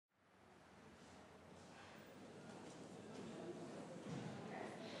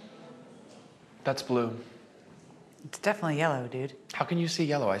That's blue. It's definitely yellow, dude. How can you see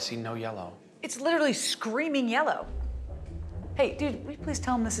yellow? I see no yellow. It's literally screaming yellow. Hey, dude, will you please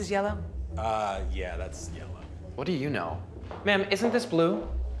tell him this is yellow? Yeah, that's yellow. What do you know? Ma'am, isn't this blue?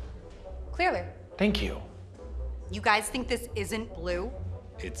 Clearly. Thank you. You guys think this isn't blue?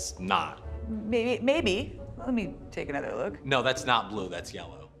 It's not. Maybe. Let me take another look. No, that's not blue, that's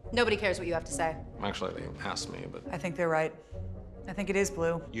yellow. Nobody cares what you have to say. Actually, they asked me, but... I think they're right. I think it is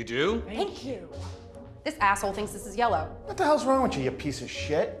blue. You do? Thank you. This asshole thinks this is yellow. What the hell's wrong with you, you piece of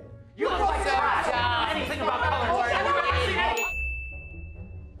shit? You don't know anything about color.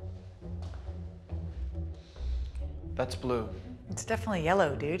 That's blue. It's definitely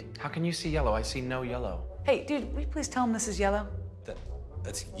yellow, dude. How can you see yellow? I see no yellow. Hey, dude, will you please tell him this is yellow?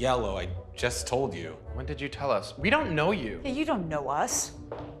 That's yellow, I just told you. When did you tell us? We don't know you. Yeah, you don't know us.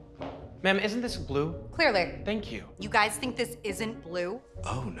 Ma'am, isn't this blue? Clearly. Thank you. You guys think this isn't blue?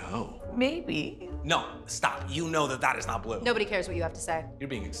 Oh, no. Maybe. No, stop. You know that is not blue. Nobody cares what you have to say. You're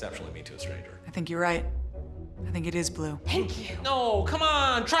being exceptionally mean to a stranger. I think you're right. I think it is blue. Thank you. No, come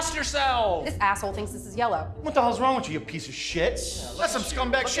on, trust yourself. This asshole thinks this is yellow. What the hell's wrong with you, you piece of shit? That's some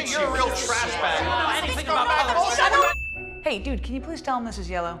scumbag shit. You're a real trash bag. You don't know anything about color. Hey, dude, can you please tell him this is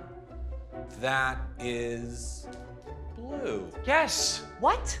yellow? That is blue. Yes.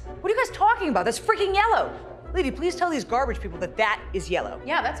 What? What are you guys talking about? That's freaking yellow. Lady, please tell these garbage people that that is yellow.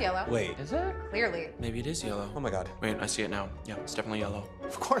 Yeah, that's yellow. Wait. Is it? Clearly. Maybe it is yellow. Oh my God. Wait, I see it now. Yeah, it's definitely yellow.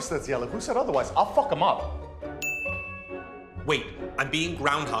 Of course that's yellow. Who said otherwise? I'll fuck him up. Wait, I'm being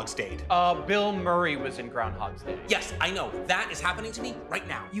Groundhog's Day. Bill Murray was in Groundhog's Day. Yes, I know. That is happening to me right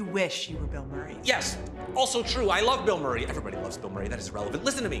now. You wish you were Bill Murray. Yes, also true. I love Bill Murray. Everybody loves Bill Murray. That is irrelevant.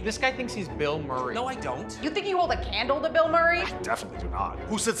 Listen to me. This guy thinks he's Bill Murray. No, I don't. You think you hold a candle to Bill Murray? Definitely do not.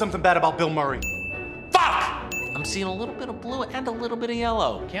 Who said something bad about Bill Murray? Fuck! I'm seeing a little bit of blue and a little bit of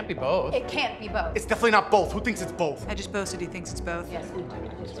yellow. Can't be both. It can't be both. It's definitely not both. Who thinks it's both? I just posted he thinks it's both. Yes.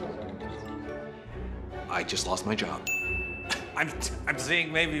 I just lost my job. I'm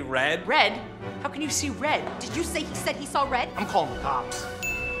seeing maybe red. Red? How can you see red? Did you say he said he saw red? I'm calling the cops.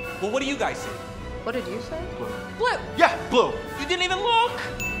 Well, what do you guys see? What did you say? Blue. Blue. Yeah, blue. You didn't even look.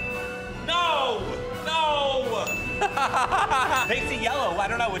 No, no. They see yellow. I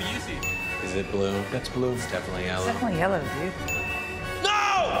don't know. What do you see? Is it blue? That's blue. It's definitely yellow. It's definitely yellow, dude.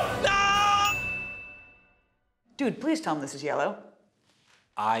 No! No! Dude, please tell him this is yellow.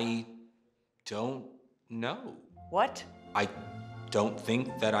 I don't know. What? I don't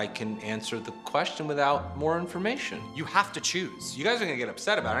think that I can answer the question without more information. You have to choose. You guys are gonna get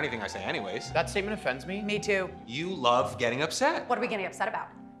upset about anything I say anyways. That statement offends me. Me too. You love getting upset. What are we getting upset about?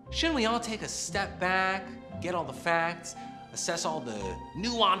 Shouldn't we all take a step back, get all the facts, assess all the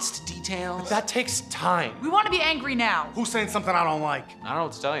nuanced details? That takes time. We want to be angry now. Who's saying something I don't like? I don't know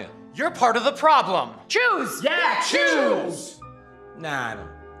what to tell you. You're part of the problem. Choose! Yeah, choose! Nah,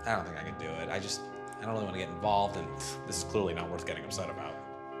 I don't think I can do it. I don't really want to get involved, and this is clearly not worth getting upset about.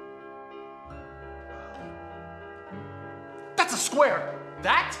 That's a square.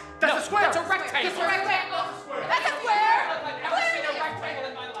 That? That's a square. That's a rectangle. That's a rectangle. That's a square. I've never seen a rectangle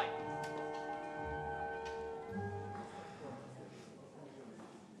in my life.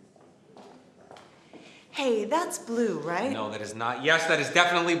 Hey, that's blue, right? No, that is not. Yes, that is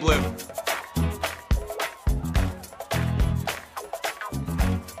definitely blue.